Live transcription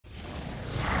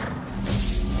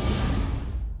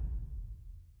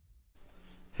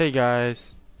Hey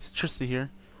guys, Citrusity here.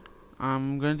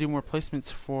 I'm gonna do more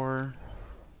placements for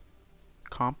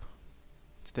comp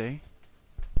today.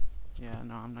 Yeah,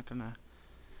 no, I'm not gonna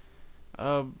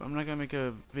make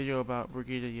a video about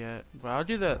Brigida yet, but I'll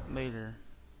do that later.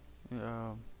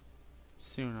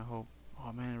 Soon, I hope.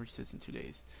 Oh man, it resets in 2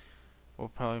 days. We'll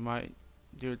probably might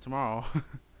do it tomorrow.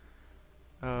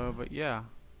 But yeah,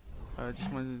 I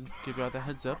just wanted to give you all the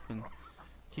heads up and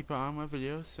keep an eye on my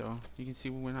videos so you can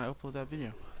see when I upload that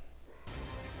video.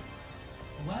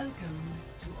 Welcome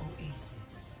to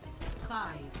Oasis.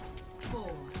 5,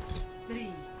 4,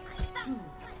 3, 2,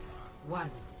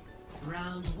 1.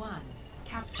 Round 1.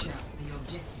 Capture the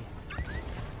objective.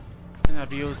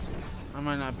 I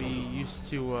might not be used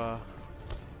to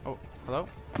oh, hello?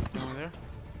 Anyone there?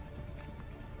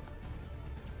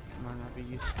 I might not be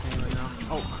used to playing right now.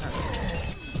 Oh crap.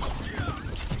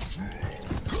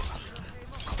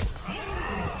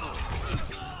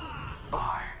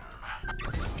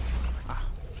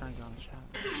 Trying to get on the chat.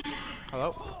 Hello?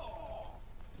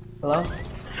 Hello?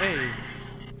 Hey!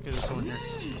 There's someone here.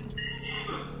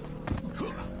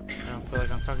 I don't feel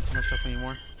like I'm talking to myself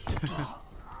anymore.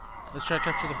 Let's try to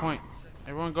capture the point.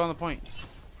 Everyone go on the point.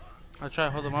 I'll try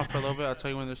to hold them off for a little bit. I'll tell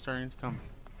you when they're starting to come.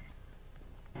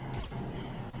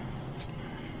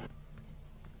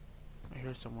 I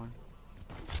hear someone.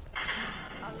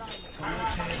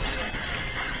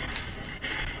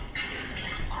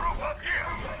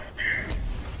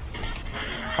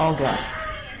 Oh god.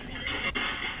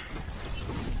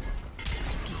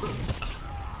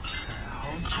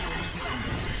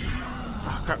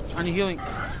 Oh crap, I need healing.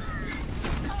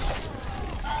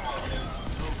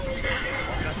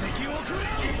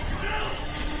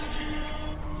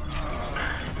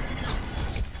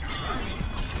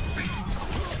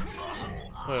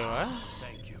 Wait, what?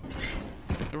 Thank you.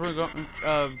 Everyone go,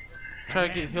 try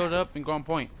to get healed up and go on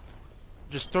point.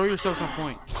 Just throw yourselves on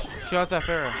point. Kill out that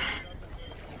Pharah.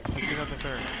 Kill out that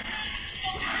Pharah.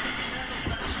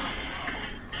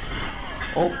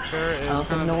 Oh, Pharah is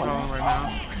kind of the problem right now.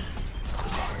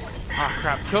 Ah,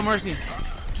 crap. Kill Mercy.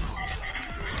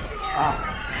 ah,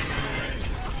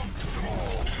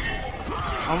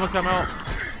 Almost got him out.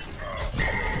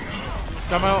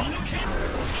 Got him out.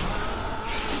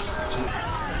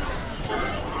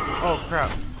 Oh,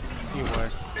 crap. He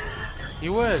would. He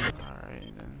would.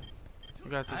 Alright, then. We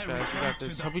got this, guys. We got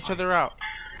this. Help each other out.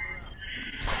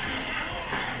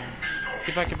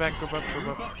 Get back, get back. Group up, group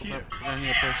up, group up. We're gonna need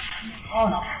a push. oh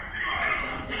no.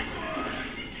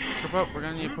 Group up, we're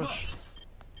gonna need a push.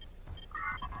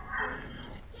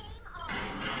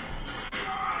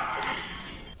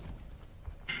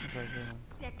 Okay, good.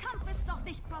 Der Kampf ist noch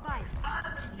nicht vorbei.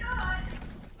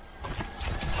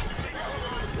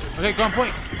 Okay, go on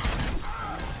point.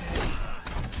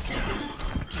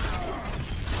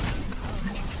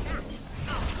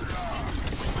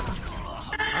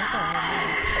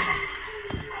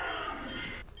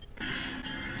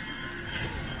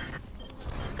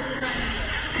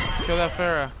 Kill that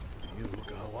Pharah.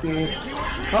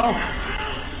 Oh,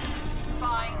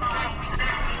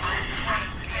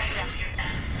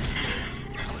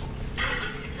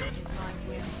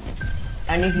 I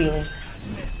need healing.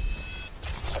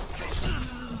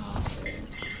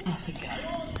 Oh, thank God.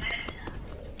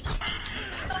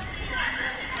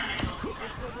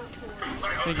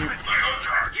 Thank you.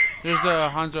 There's a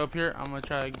Hanzo up here. I'm gonna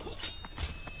try.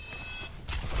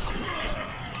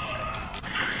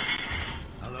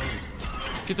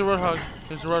 Get the Roadhog.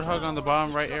 There's a Roadhog on the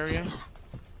bottom right area.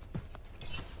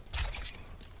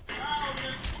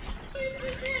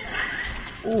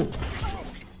 Ooh.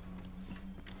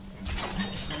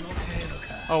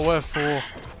 Oh, what a fool.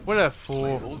 What a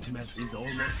fool. Ultimate is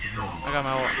almost ready. I got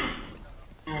my ult.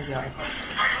 Oh god.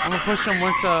 I'm gonna push him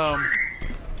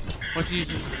once he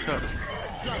uses his stuff.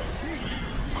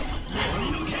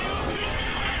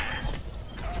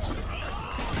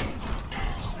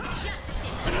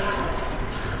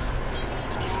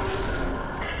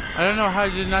 I don't know how I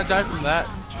did not die from that,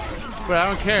 but I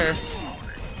don't care.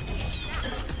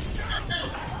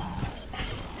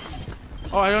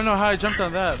 Oh, I don't know how I jumped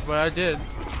on that, but I did.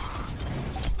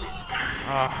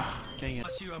 Ah, dang it.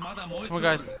 Come on,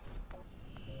 guys.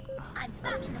 I'm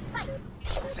back in the fight.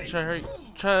 Try to hurry.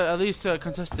 Try to at least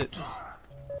contest it.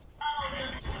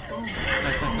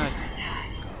 Nice, nice, nice.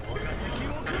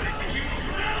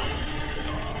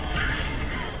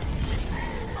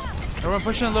 Everyone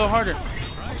pushing a little harder.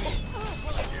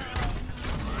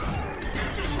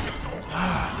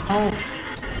 Oh,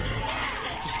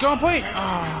 Just go on point.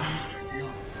 Ah,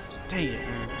 dang it.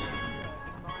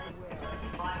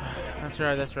 That's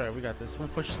right, that's right. We got this. We're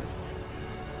pushing it.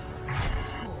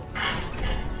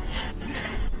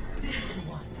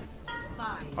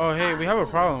 Oh, hey, we have a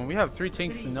problem. We have 3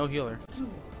 tanks and no healer. 2,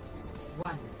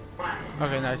 1.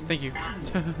 Okay, nice. Thank you.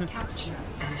 Capture the objective.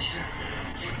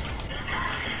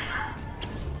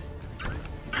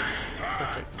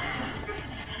 Perfect.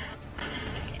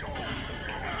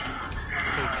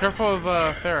 Okay, careful of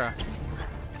Farah.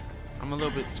 I'm a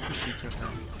little bit squishy to her.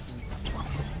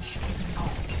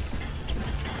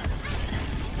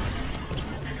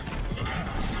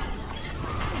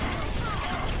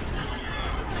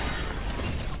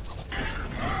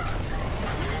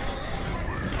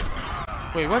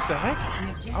 Wait, what the heck?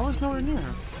 I was nowhere near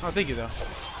him. Oh, thank you though.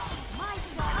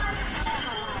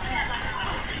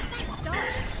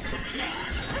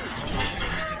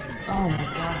 Oh my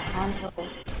god, Hanzo.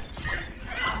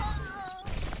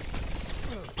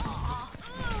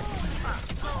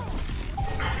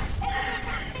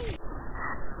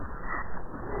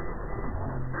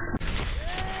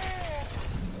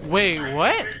 Wait,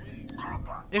 what?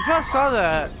 If y'all saw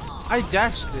that, I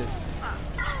dashed it.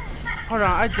 Hold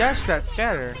on, I dashed that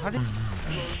scatter. How did?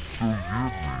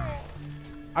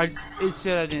 It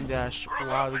said I didn't dash.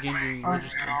 Wow, the game didn't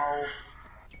register.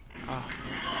 Oh,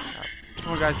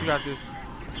 come on, guys, we got this.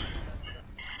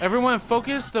 Everyone,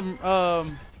 focus the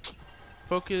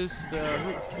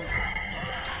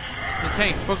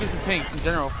tanks. Focus the tanks in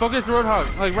general. Focus the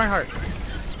Roadhog, like Reinhardt.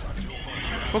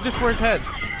 Focus for his head.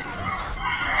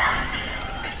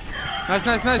 Nice,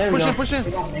 nice, nice. Push in.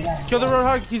 Kill the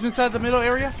Roadhog. He's inside the middle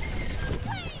area.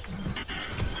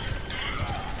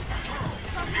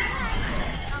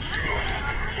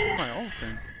 My old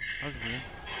thing. That was weird.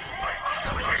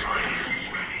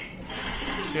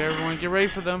 Okay, everyone, get ready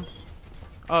for them.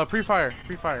 Pre-fire.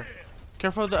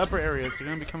 Careful of the upper areas. They're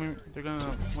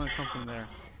gonna want to come from there.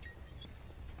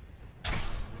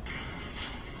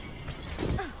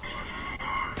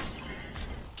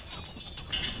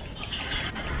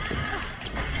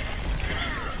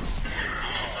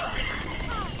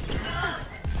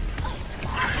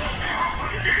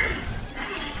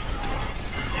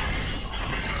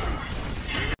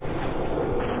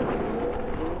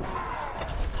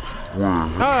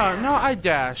 No, I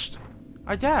dashed.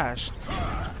 What's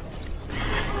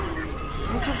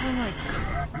up with my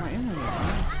internet, man?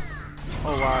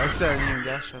 Oh wow, I said I didn't even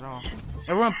dash at all.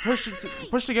 Everyone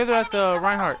push together at the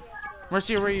Reinhardt.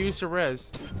 Mercy already used her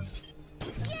res.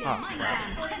 Oh crap.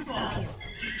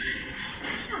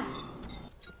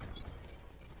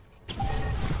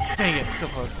 Dang it, so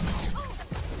close.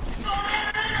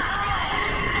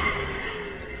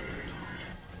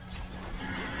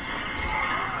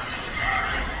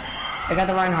 I got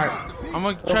the Reinhardt. I'm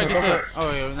gonna try to get the.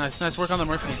 Oh yeah, nice work on the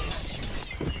Mercy.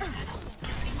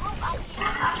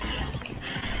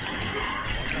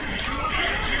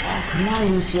 Oh, come on,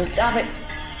 Lucio, stop it.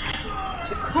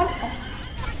 Come on.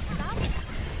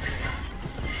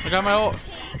 I got my ult.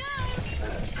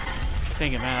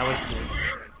 Dang it, man, I wasted it.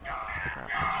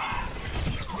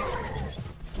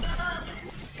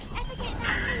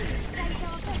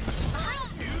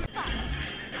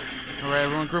 Alright,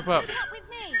 everyone group up.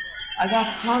 I got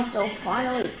Hanzo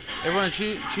finally. Everyone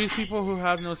choose people who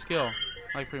have no skill.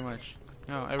 Like pretty much.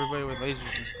 No, everybody with lasers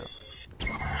and stuff. We're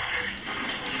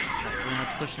gonna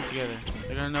have to push them together.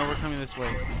 They're gonna know we're coming this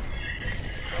way.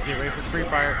 Get ready for free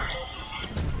fire.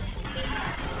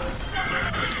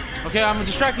 Okay, I'm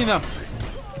distracting them.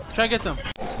 Try to get them.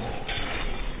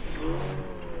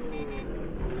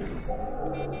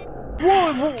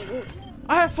 Whoa!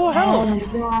 I have full health! Oh my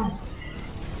god.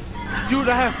 Dude,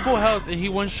 I have full health and he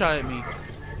one-shot at me.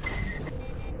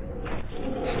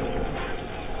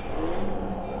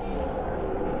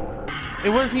 It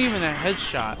wasn't even a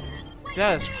headshot.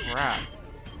 That is crap.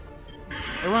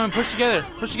 Everyone push together.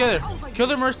 Kill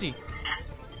the Mercy.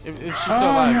 If she's still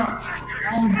alive. No.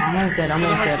 I'm dead.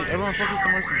 Everyone focus the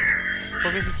Mercy.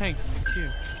 Focus the tanks. It's you.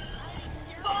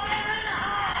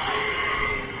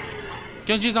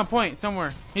 Genji's on point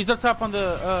somewhere. He's up top on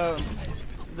the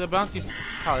bouncy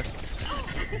palace.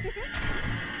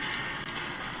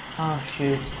 Oh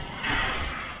shoot.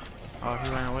 Oh, he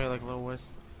ran away like a little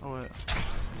wuss. Oh wait.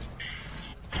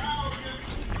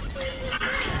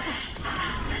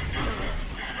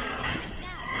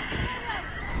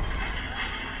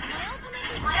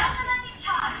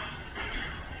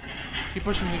 Keep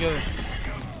pushing them together.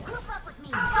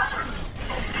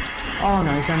 Oh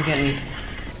no, he's gonna get me.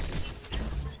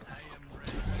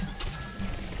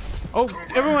 Oh,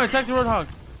 everyone attack the Roadhog.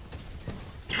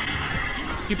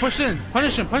 He pushed in.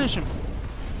 Punish him.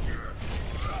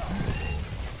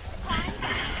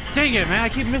 Dang it, man. I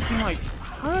keep missing, like,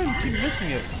 how do you keep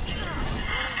missing it?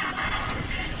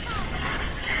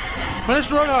 Punish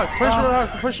the Roadhog. Punish the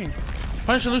Roadhog for pushing.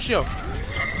 Punish the Lucio.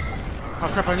 Oh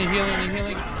crap, I need healing, I need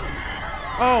healing.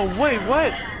 Oh wait,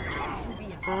 what?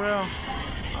 For real?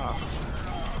 Oh.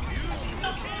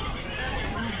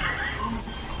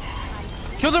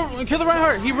 Kill the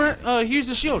Reinhardt! He used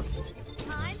the shield.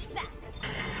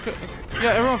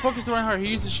 Yeah, everyone focus the Reinhardt,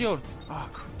 he used the shield. Oh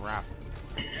crap.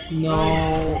 No.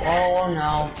 Oh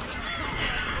no.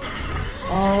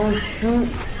 Oh shoot.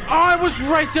 Oh, I was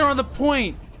right there on the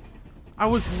point! I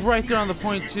was right there on the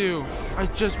point too. I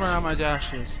just ran out of my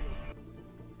dashes.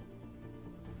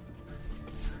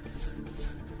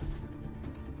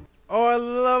 Oh, I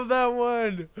love that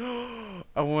one!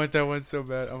 I want that one so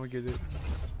bad. I'm gonna get it.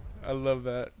 I love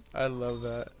that. I love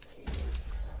that.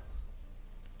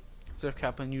 Jeff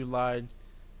Kaplan, you lied.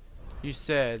 You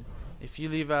said, if you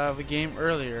leave out of a game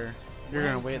earlier, you're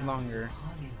gonna wait longer.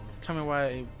 Tell me why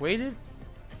I waited?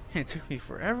 It took me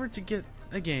forever to get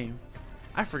a game.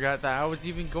 I forgot that I was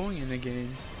even going in the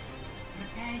game.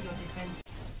 Prepare your defense.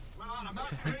 Well, I'm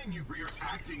not paying you for your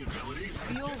acting ability.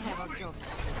 We all have our job.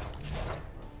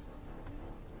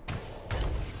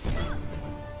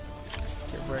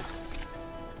 Get wrecked.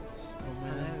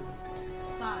 Snowman.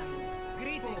 5,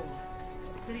 greetings.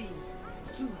 3,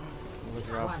 2, Look at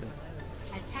her outfit.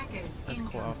 Attackers That's a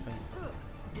cool incoming. outfit.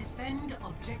 Defend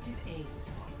objective A.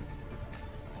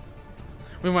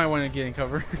 We might want to get in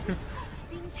cover.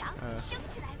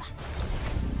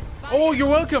 Oh, you're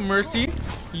welcome, Mercy.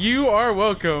 You are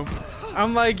welcome.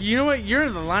 I'm like, you know what? You're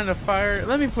in the line of fire.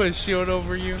 Let me put a shield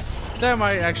over you. That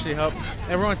might actually help.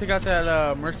 Everyone take out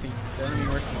that Mercy. The enemy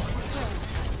Mercy.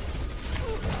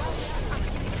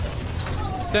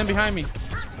 Stand behind me.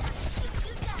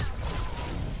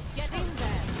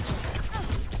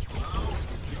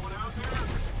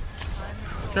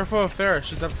 Careful of Farrah.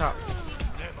 She's up top.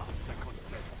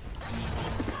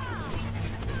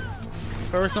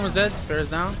 Farrah, someone's dead. Farrah's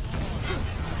down.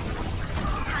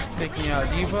 Taking out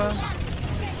Diva.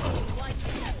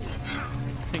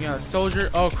 Taking out a soldier.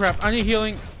 Oh crap! I need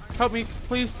healing. Help me,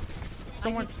 please.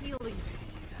 Someone.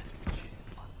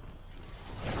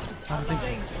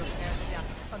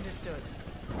 Understood.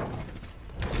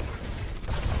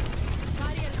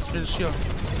 Here's a shield.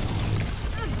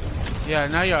 Yeah,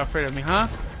 now you're afraid of me, huh?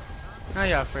 Now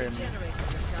you're afraid of me.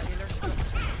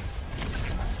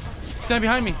 Stand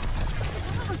behind me.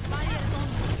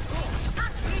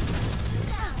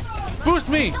 Boost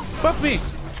me! Buff me!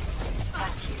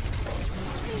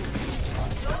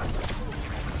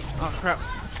 Oh crap.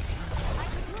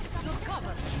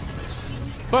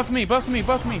 Buff me, buff me,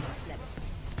 buff me!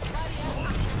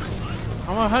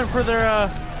 I want to hunt for their,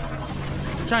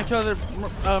 trying to kill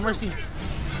their, Mercy.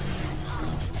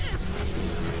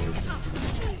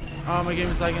 Oh, my game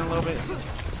is lagging a little bit.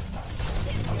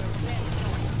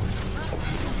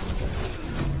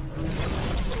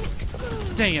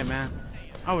 Dang it, man.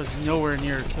 I was nowhere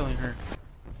near killing her.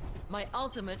 My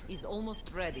ultimate is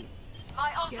almost ready.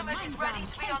 My ultimate is ready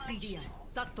to be unleashed.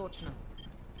 Так точно.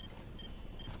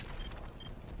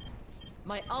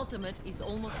 My ultimate is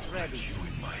almost ready. You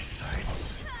in my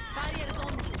sights. Barriers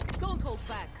on me. Don't hold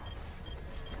back.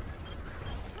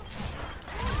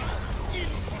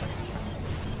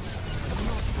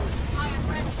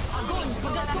 Огонь по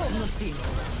готовности.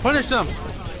 Punish them!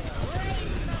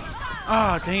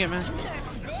 Ah, dang it, man.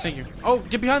 Thank you. Oh,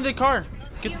 get behind the car!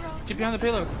 Get behind the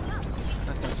payload.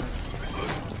 Nice, nice,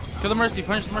 nice. Kill the Mercy,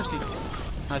 punish the Mercy.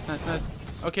 Nice, nice, nice.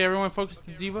 Okay, everyone focus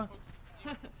the Diva.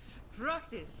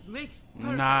 Practice makes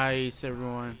perfect. Nice,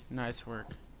 everyone. Nice work.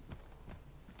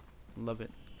 Love it.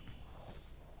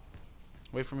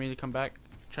 Wait for me to come back.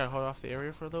 Try to hold off the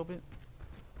area for a little bit.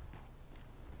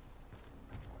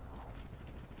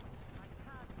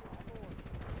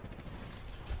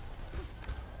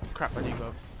 Crap, I need to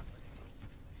go.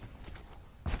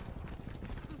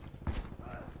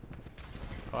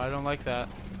 Oh, I don't like that.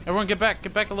 Everyone get back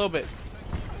a little bit.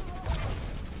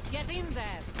 Get in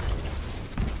there.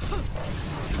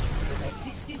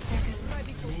 60 seconds.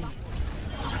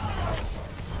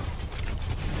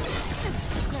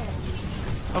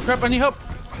 Oh crap, I need help.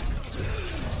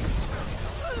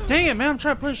 Dang it, man, I'm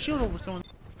trying to put a shield over someone.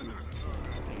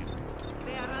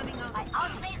 They are running out. My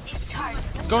ultimate is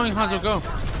charged. Going, Hanzo, go.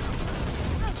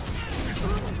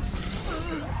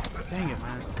 Dang it,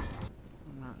 man.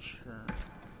 I'm not sure.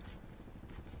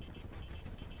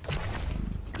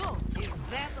 Go. Is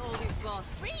that all you've got?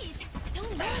 Freeze!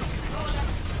 Don't move!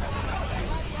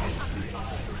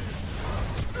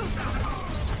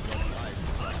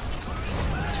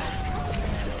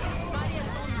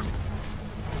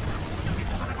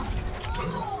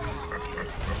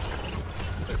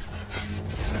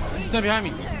 Stand behind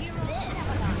me.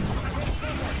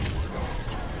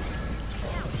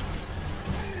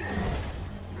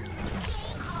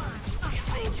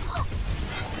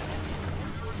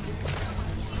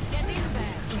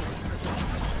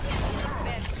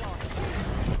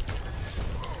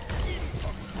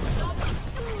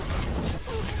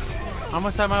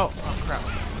 Almost time out. Oh crap.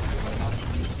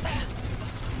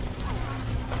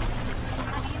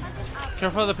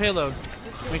 Careful of the payload.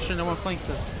 Make sure no one flanks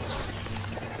us.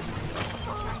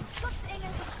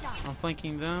 I'm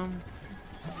flanking them.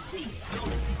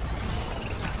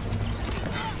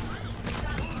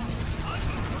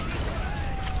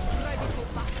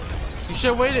 You should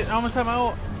have waited. I almost had my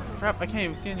ult. Crap, I can't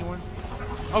even see anyone.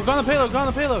 Oh, go on the payload, go on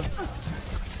the payload.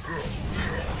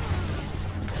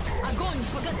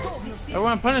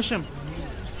 Everyone punish him.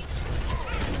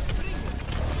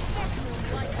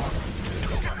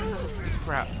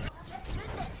 Crap.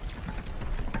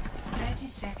 30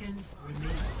 seconds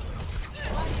remaining.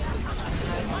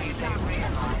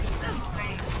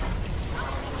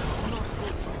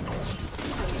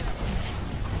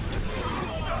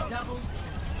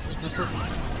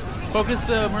 Focus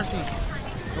the Mercy.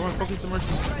 Everyone focus the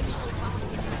Mercy.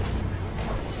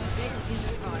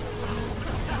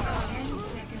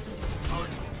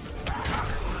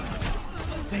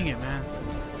 Dang it, man.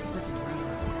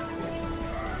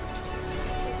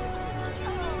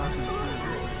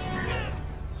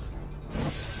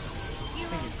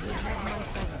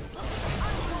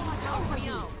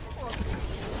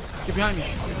 Get behind me.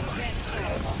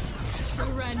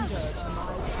 Surrender to my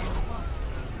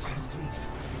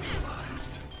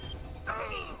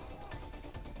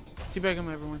Teabag him,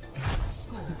 everyone.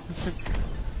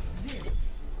 0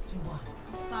 to 1.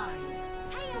 5,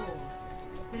 4,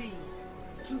 3,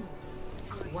 2,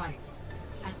 1.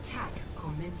 Attack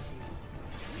commencing.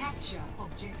 Capture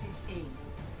objective A.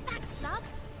 Thanks, love.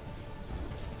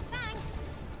 Thanks.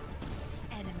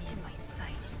 Enemy in my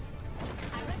sights.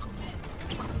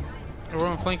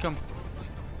 Everyone flank him.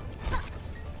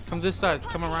 Come this side.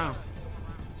 Come around.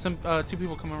 Some two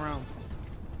people come around.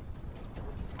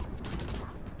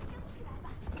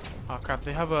 Oh crap!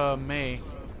 They have a May.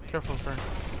 Careful of her.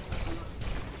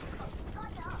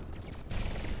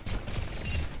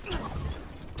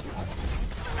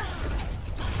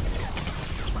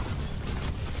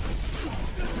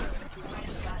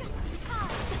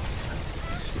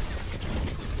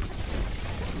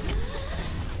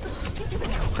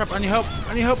 Crap! I need help!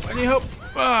 I need help! I need help!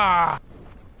 Ah!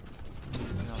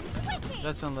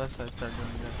 That's unless I start doing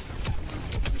that.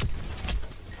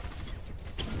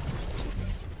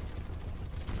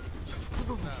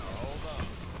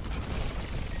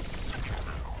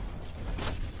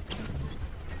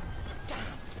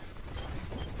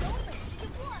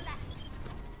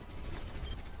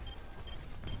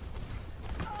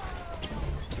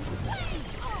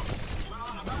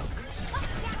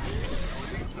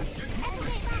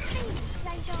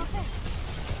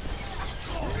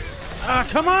 Ah,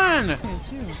 come on!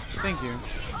 It's you. Thank you.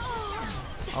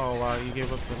 Oh wow, you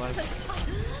gave up your life.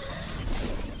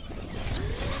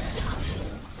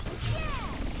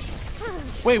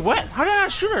 Wait, what? How did I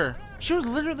not shoot her? She was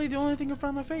literally the only thing in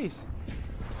front of my face.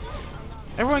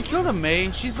 Everyone killed a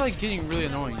May. She's like getting really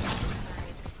annoying.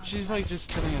 She's like just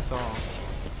killing us all.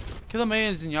 Kill a May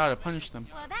and Zenyatta. Punish them.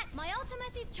 Well, that my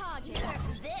ultimate is charging.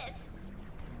 This.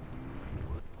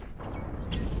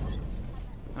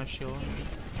 Nice shield.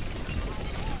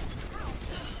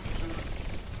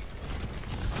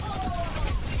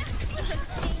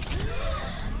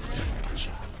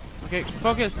 Okay,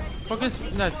 focus. Focus.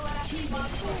 Nice.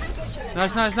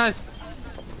 Nice, nice, nice.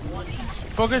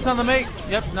 Focus on the mate.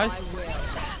 Yep, nice.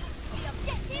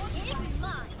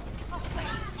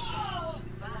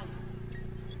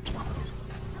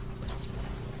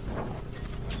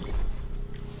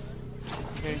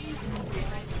 Okay.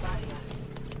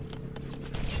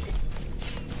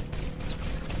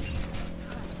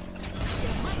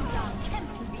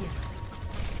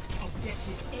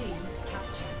 Objective A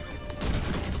captured.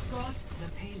 Escort the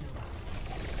payload.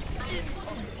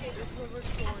 This will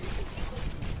restore you.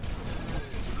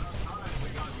 We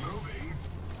got moving.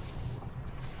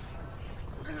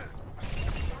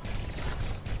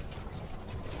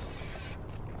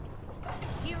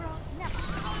 Heroes never.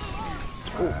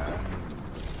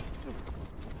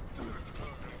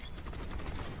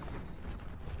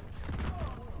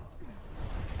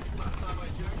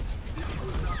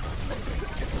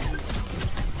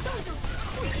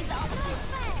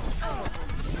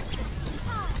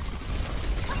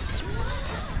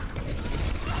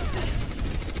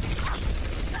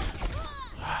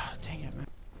 Dang it, man.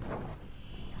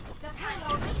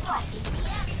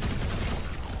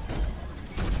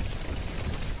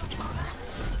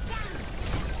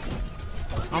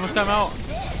 Almost got him out.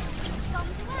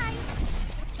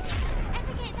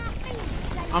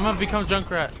 I'm gonna become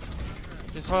Junkrat.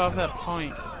 Just hold off that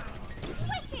point.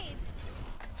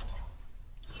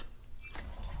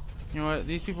 You know what?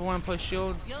 These people want to play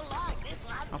shields. You'll like this,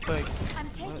 lad. I'll play. I'm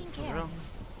taking What, for care real? of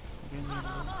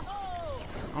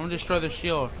I'm gonna destroy the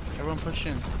shield. Everyone push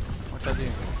in. Watch I do.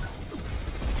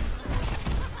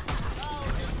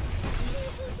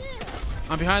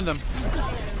 I'm behind them.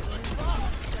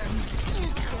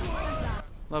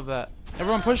 Love that.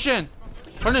 Everyone push in.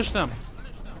 Punish them.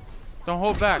 Don't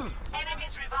hold back.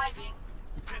 Enemies reviving.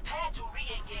 Prepare to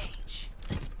re-engage.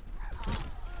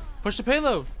 Push the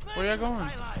payload. Where y'all going?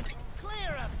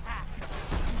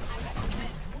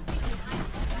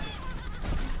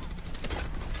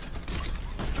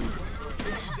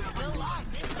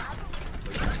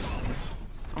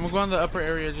 I'm gonna go in the upper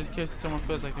area just in case someone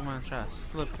feels like they want to try to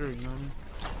slip through, you know what I mean?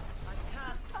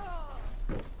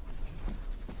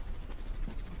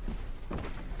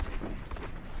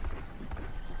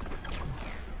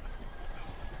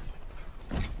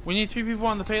 We need 3 people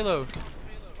on the payload.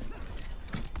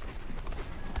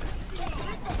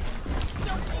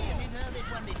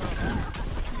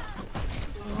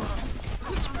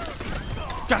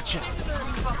 Gotcha.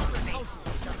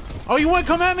 Oh, you want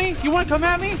to come at me? You want to come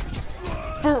at me?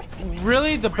 For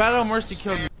really? The Battle of Mercy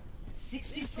killed me.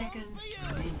 60 seconds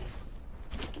remaining.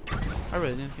 I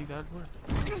really didn't think that would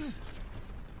work.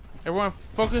 Everyone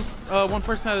focus one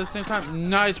person at the same time.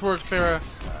 Nice work, Farah.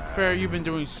 Farah, you've been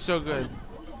doing so good.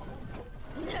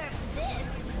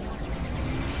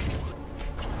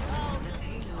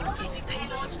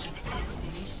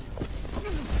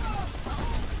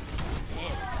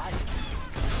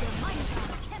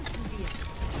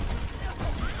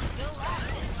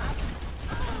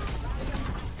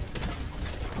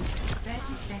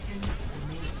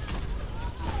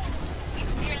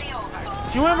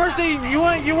 You went, Mercy!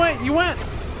 You went!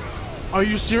 Are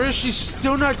you serious? She's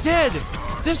still not dead!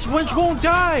 This wench won't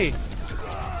die!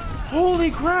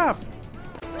 Holy crap!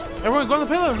 Everyone go on the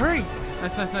payload, hurry!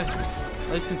 Nice.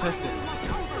 At least contest it.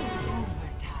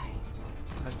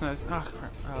 Nice. Ah,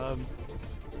 crap.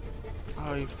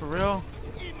 Oh, you for real?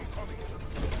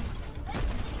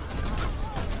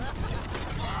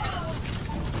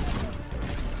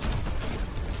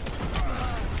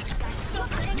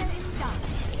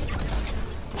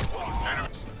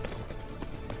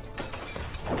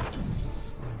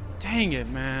 Dang it,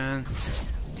 man.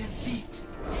 Defeat.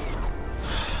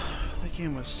 That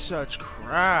game was such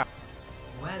crap.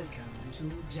 Welcome to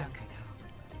Junkertown.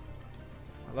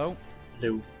 Hello?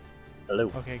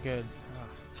 Hello. Okay, good.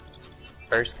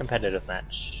 First competitive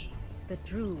match. The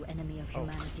true enemy of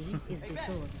humanity is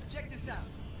disorder. Check this out.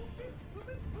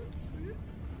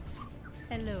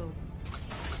 Hello.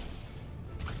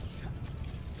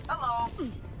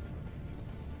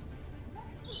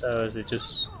 So is it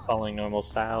just following normal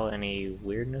style? Any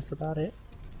weirdness about it?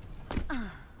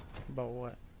 About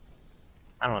what?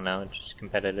 I don't know, just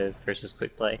competitive versus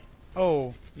quick play.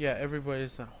 Oh, yeah,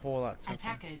 everybody's a whole lot simpler.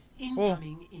 Attackers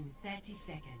incoming in 30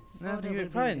 seconds. No,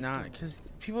 dude, probably not, because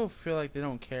people feel like they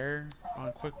don't care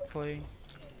on quick play.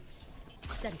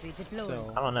 Sentry deployed.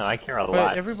 So, I don't know, I care a but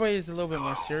lot. everybody is a little bit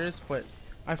more serious, but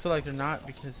I feel like they're not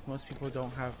because most people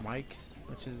don't have mics,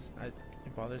 which is, it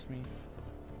bothers me.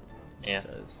 Yeah. It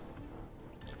does.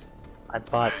 I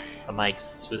bought a mic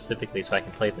specifically so I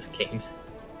can play this game.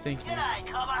 Thank you.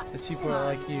 It's people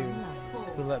like you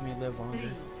who let me live longer.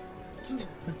 2,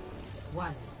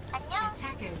 1.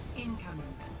 Attackers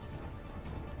incoming.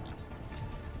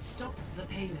 Stop the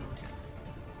payload.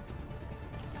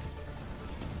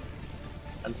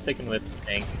 I'm sticking with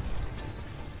tank.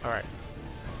 Alright.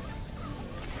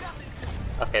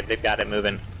 Okay, they've got it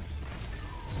moving.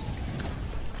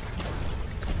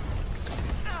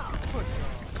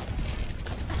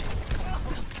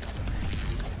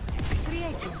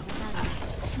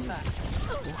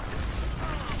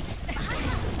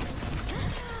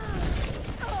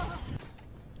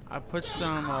 I put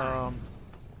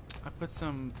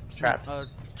some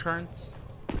Traps. turrets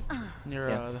near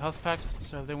the health packs,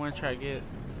 so if they want to try to get it,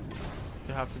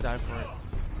 they'll have to die for it.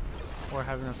 Or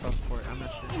have enough health for it, I'm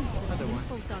not sure. Either one.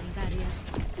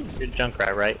 You're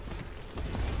Junkrat, right?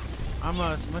 I'm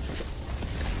symmetrical.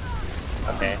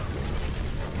 Okay.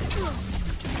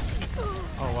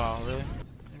 Oh wow, really?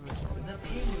 The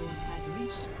payload has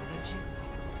reached the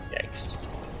checkpoint. Yikes.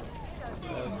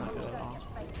 That's not good at all.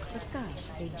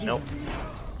 Nope.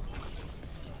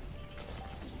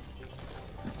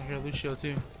 I hear Lucio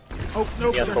too. Oh,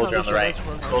 nope. Yeah, that's soldier not on the right.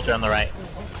 Lucio, Soldier on the right.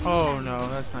 Oh no,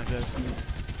 that's not good.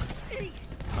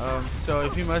 So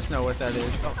if you must know what that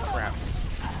is. Oh crap.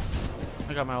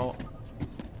 I got my ult.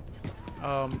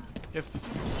 If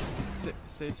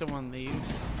say someone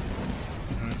leaves,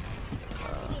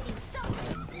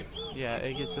 yeah,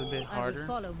 it gets a bit harder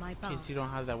in case you don't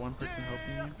have that one person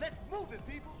helping you. Let's move it,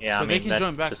 people. Yeah, But I they mean, can that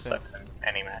join back just then. sucks in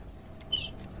any match.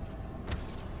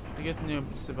 The good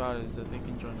news about it is that they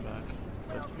can join back.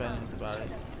 But the bad news about it.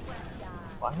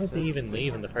 Why would they even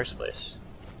leave in the first place?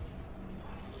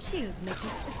 Shield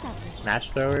matrix established.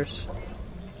 Match throwers?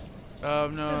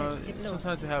 No,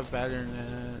 sometimes they have bad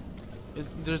internet.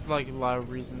 There's like a lot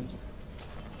of reasons.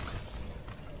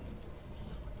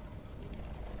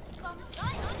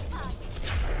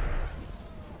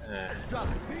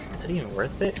 Is it even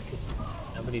worth it? Because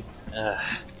nobody's. The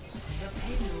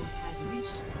payload has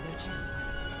reached the chip.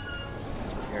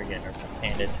 We're getting our butts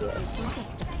handed to us.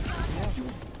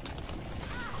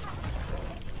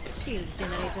 Shield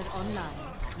generator online.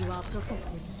 You are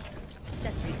protected.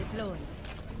 Sentry deployed.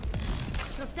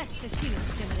 Protect the shield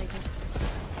generator.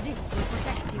 This will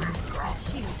protect you.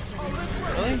 Shield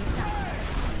generator. Really?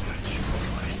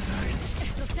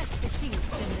 Protect the shield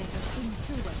generator.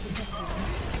 Intruder detected.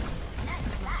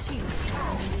 Shield generator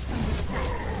under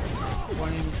attack. Why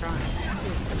aren't you even trying?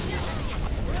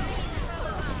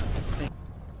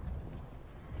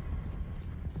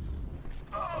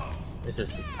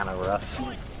 This is kind of rough.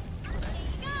 Fences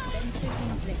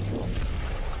in place.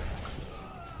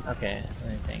 Okay,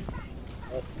 let me think.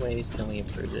 What ways can we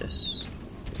improve this?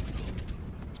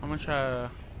 I'm gonna try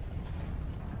to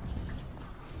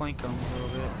flank them a little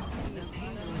bit.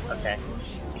 Okay.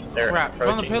 They're Crap, on the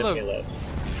approaching the payload. payload.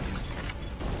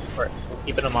 We're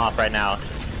keeping them off right now.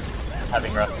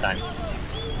 Having a rough time.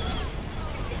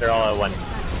 They're all at once.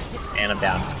 And I'm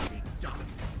down.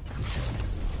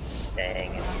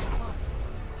 Dang it.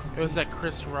 It was that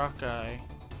Chris Rock guy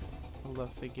who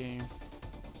left the game.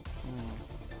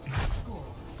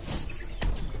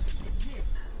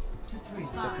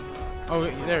 Oh,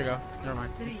 wait, there we go. Never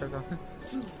mind. You start going.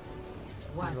 2,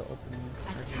 1.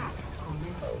 Attack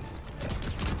commencing.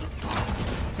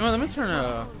 You know what, let me turn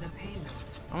a... The payload.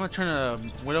 I'm gonna turn a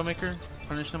Widowmaker,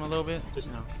 punish them a little bit. Just-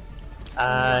 no.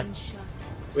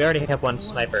 We already have one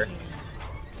sniper.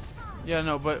 Yeah,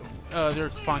 no, but they're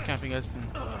spawn camping us, and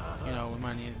you know we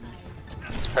might need this.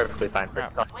 It's perfectly fine for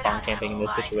spawn camping in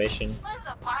this situation.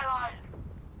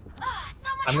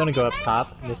 I'm gonna go up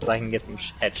top just so I can get some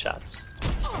headshots.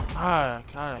 Ah,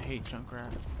 God, I hate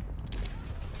Junkrat.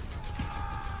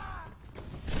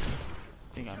 I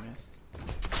think I missed.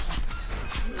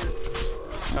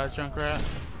 Junkrat.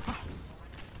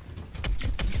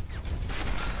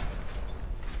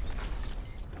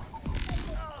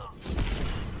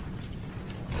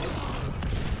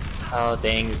 Oh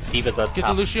dang, Diva's up Get the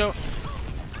top. Lucio.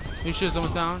 Lucio's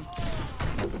almost down.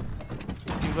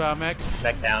 Diva mech.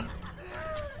 Back down.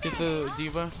 Get the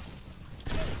Diva.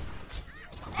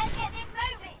 Let's get this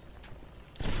moving.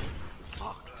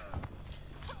 Looks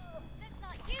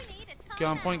like you need a Get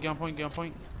on timeout. point, get on point, get on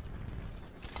point.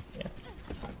 Yeah.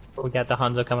 We got the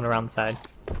Hanzo coming around the side.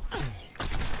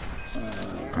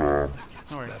 No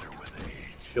worries.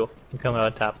 Cool. I'm coming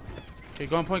out top. Okay,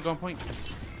 go on point, go on point.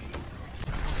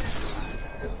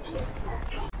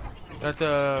 Got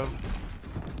the...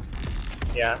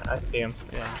 Yeah, I see him.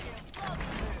 yeah.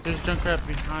 There's Junkrat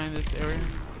behind this area.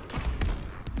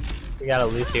 We got a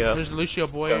Lucio. There's Lucio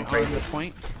boy Going on crazy. the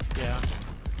point. Yeah.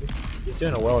 He's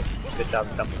doing a good job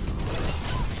jumping.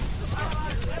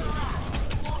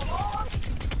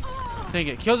 Dang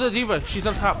it. Kill the Diva. She's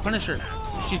up top. Punish her.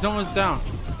 She's almost down.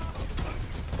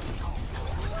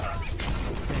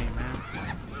 Dang, man.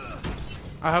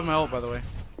 I have my ult, by the way.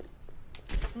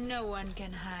 No one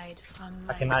can hide from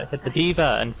I my cannot hit the sight.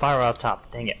 Diva and fire up top.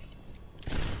 Dang it.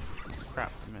 Crap,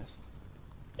 I missed.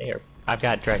 Here, I've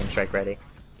got Dragon Strike ready.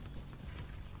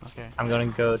 Okay. I'm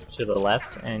going to go to the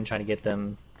left and try to get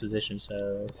them positioned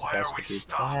so you guys can do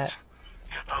that.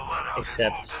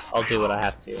 Except, I'll do what I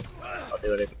have to. I'll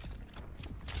do it.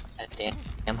 Damn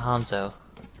Hanzo.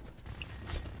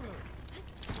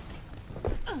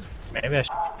 Maybe I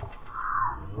should.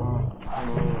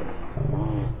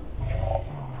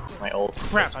 My ult.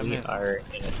 Crap, because I we missed. are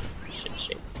in a shit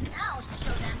shape. Now to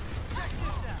show them.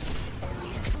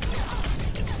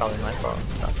 It's probably my fault.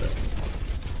 Not good.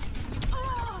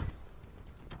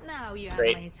 Now you have my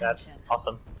Great, attention. that's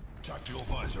awesome. Tactical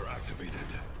visor activated.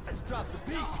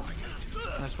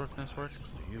 Nice work, nice work.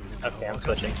 Okay, I'm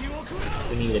switching.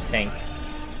 We need a tank.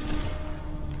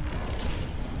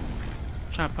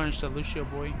 Trying to punish the Lucio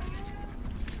boy.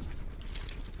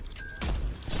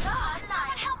 God,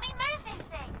 Lion, help me move this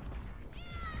thing.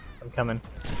 I'm coming.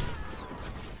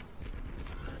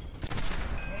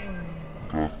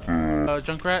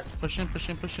 Junkrat, push in, push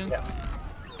in, push in. Yeah.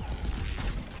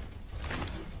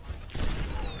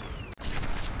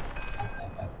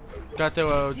 Got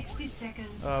the 60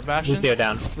 seconds. Bastion. Lucio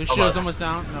down. Lucio's almost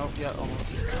down. No, yeah, almost.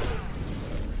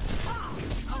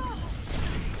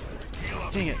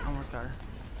 Dang it, almost got her.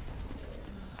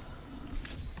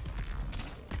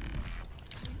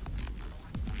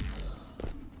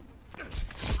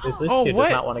 This Oh, dude what?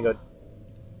 does not want to go.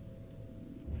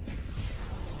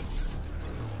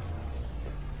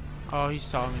 Oh, he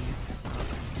saw me.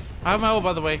 I have my ult,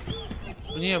 by the way.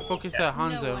 We need to focus that No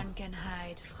Hanzo. one can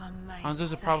hide from my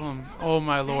Hanzo's a sight. problem. Oh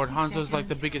my lord, 30 Hanzo's like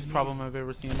the seconds biggest problem I've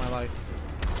ever seen in my life.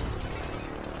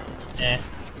 Eh.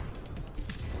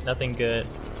 Nothing good.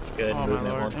 Good Oh my movement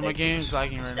lord, won't and my take game's us.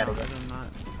 lagging right Just now. gotta I go. do not.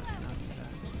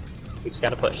 We just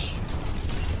gotta push.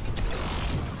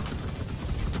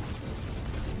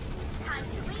 Time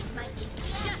to raise my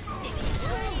injustice.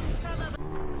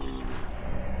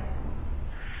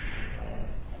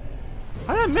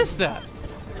 How did I miss that?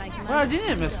 Like Why I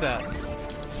didn't miss that?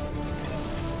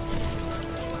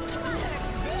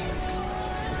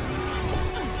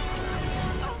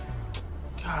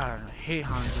 God, I hate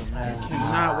Hanzo, man. I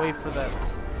cannot wait for that.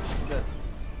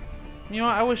 You know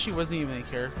what? I wish he wasn't even a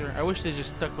character. I wish they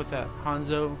just stuck with that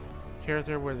Hanzo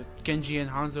character where the Genji and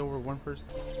Hanzo were one person.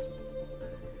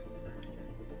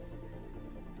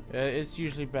 Yeah, it's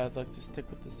usually bad luck to stick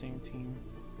with the same team.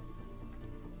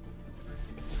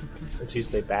 It's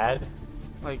usually bad.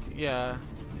 Like, yeah,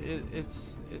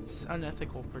 it's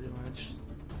unethical pretty much.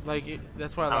 Like,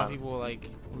 that's why a lot of people like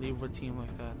leave a team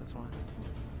like that. That's why.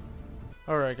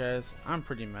 Alright guys, I'm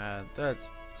pretty mad. That's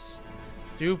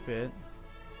stupid.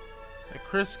 The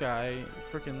Chris guy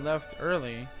freaking left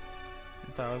early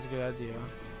and thought it was a good idea.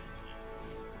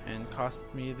 And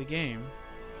cost me the game.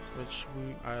 Which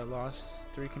I lost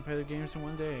 3 competitive games in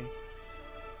one day.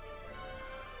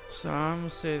 So I'm gonna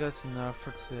say that's enough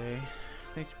for today.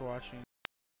 Thanks for watching.